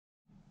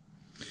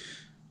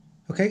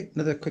Okay,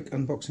 another quick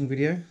unboxing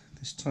video.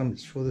 This time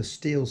it's for the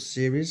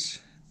Steelseries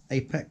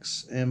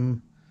Apex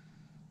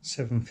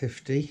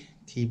M750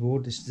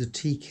 keyboard. This is the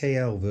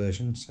TKL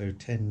version, so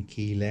 10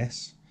 key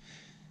less.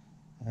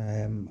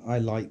 I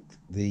like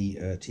the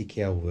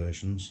TKL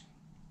versions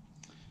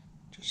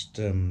just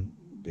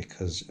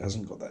because it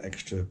hasn't got that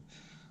extra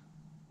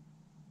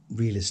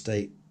real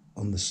estate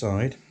on the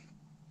side.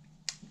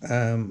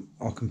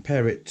 I'll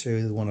compare it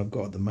to the one I've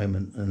got at the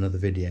moment in another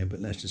video, but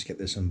let's just get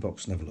this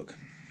unboxed and have a look.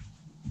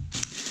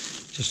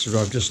 Just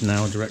arrived just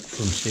now, direct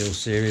from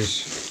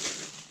Steelseries.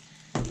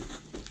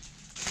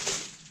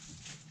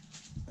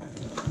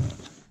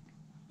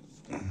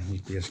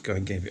 UPS guy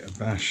gave it a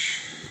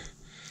bash.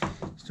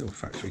 Still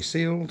factory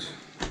sealed.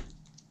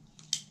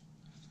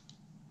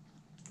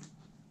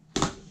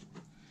 Is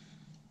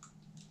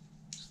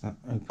that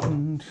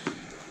opened?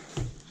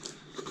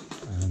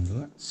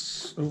 And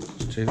let's do.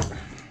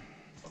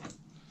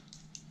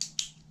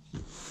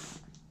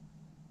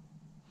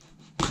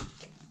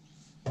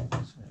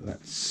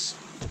 Let's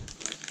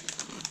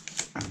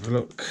have a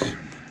look.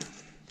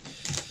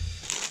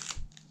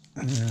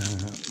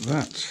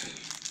 That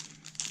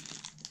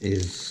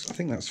is, I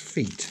think that's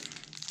feet.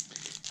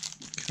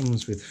 It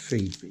comes with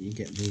feet, but you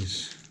get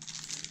these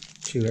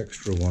two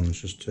extra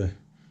ones just to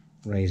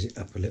raise it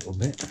up a little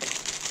bit.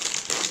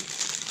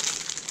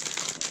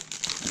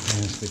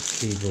 There's the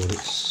keyboard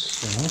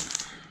itself.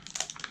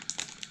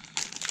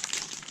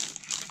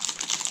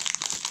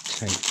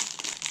 Tape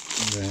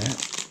there.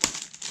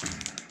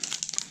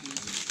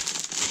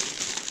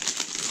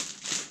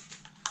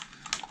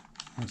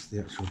 That's the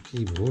actual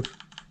keyboard.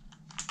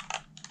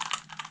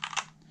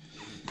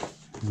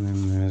 And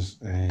then there's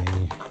a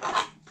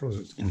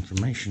product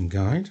information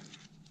guide.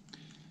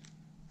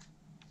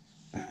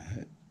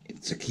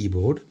 It's a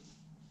keyboard.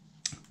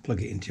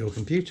 Plug it into your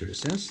computer, it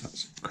says.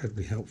 That's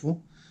incredibly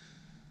helpful.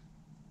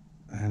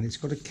 And it's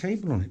got a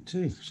cable on it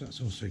too, so that's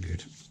also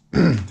good.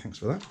 Thanks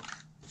for that.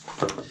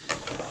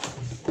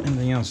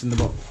 Anything else in the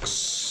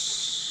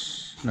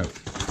box? No.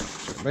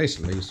 So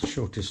basically it's the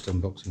shortest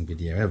unboxing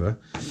video ever,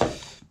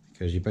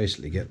 because you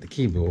basically get the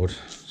keyboard,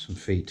 some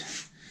feet,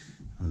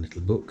 and a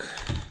little book.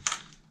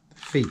 The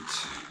feet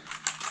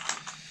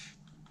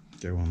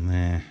go on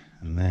there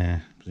and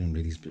there.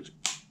 Presumably these bits,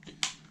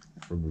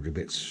 rubbery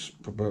bits.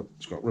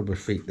 It's got rubber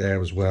feet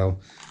there as well.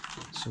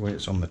 So when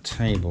it's on the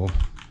table,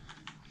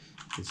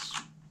 it's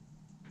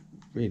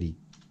really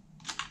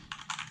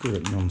good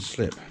at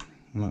non-slip,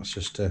 and that's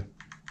just the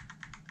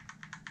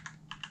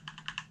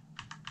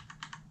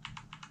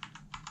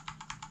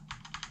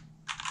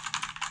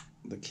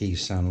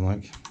keys sound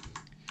like.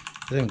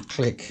 They don't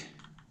click,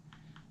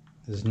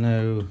 there's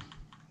no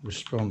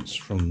response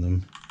from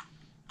them,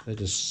 they're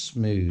just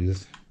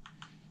smooth.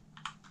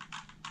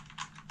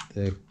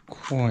 They're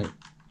quite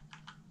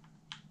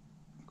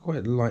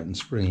light and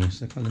springy,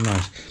 so they're kind of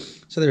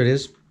nice. So there it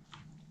is,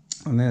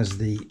 and there's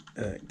the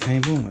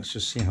cable. Let's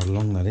just see how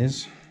long that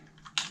is.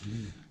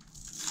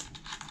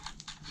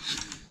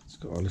 It's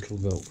got a little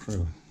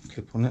Velcro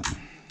clip on it.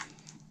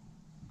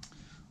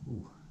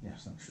 Ooh,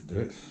 yes, that should do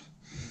it.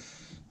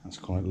 That's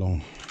quite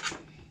long.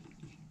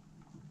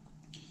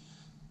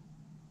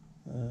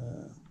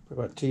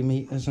 About 2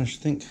 meters, I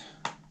should think. So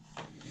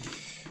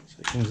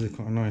it comes with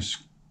quite a nice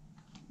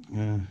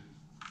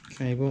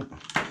cable.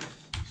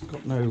 It's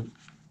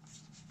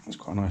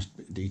quite a nice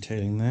bit of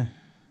detailing there,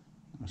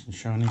 nice and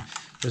shiny.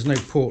 There's no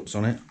ports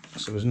on it,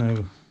 so there's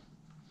no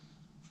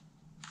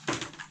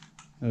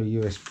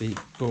USB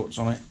ports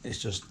on it. It's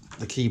just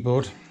the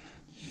keyboard.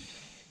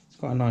 It's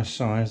quite a nice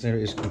size. There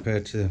it is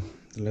compared to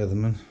the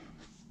Leatherman.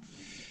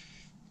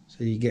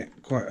 So you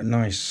get quite a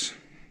nice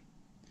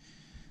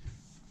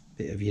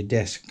bit of your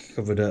desk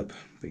covered up,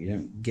 but you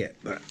don't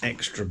get that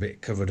extra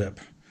bit covered up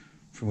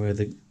from where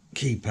the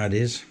keypad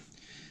is.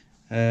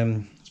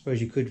 I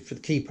suppose you could, for the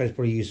keypad, it's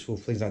probably useful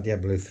for things like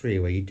Diablo 3,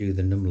 where you do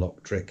the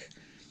numlock trick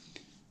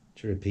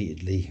to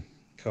repeatedly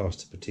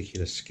cast a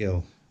particular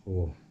skill,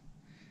 or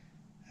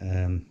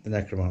the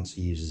Necromancer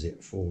uses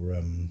it for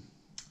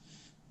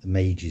the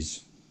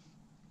mage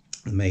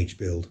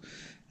build.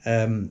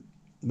 But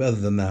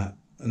other than that,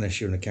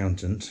 unless you're an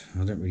accountant,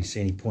 I don't really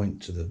see any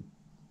point to the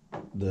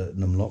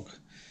numlock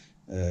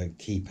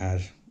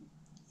keypad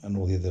and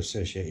all the other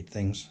associated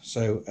things.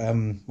 So,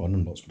 well,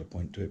 numlock's got a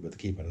point to it, but the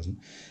keypad doesn't.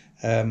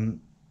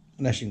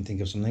 Unless you can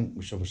think of something,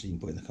 which obviously you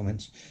can put in the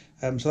comments.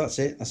 So that's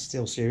it. That's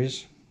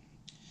Steelseries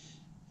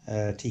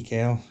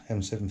TKL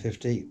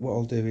M750. What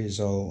I'll do is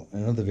in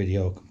another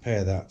video, I'll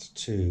compare that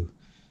to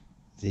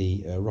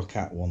the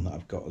Roccat one that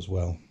I've got as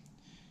well,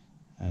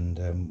 and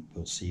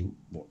we'll see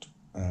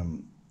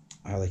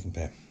how they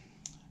compare.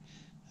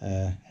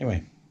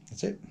 Anyway,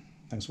 that's it.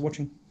 Thanks for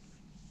watching.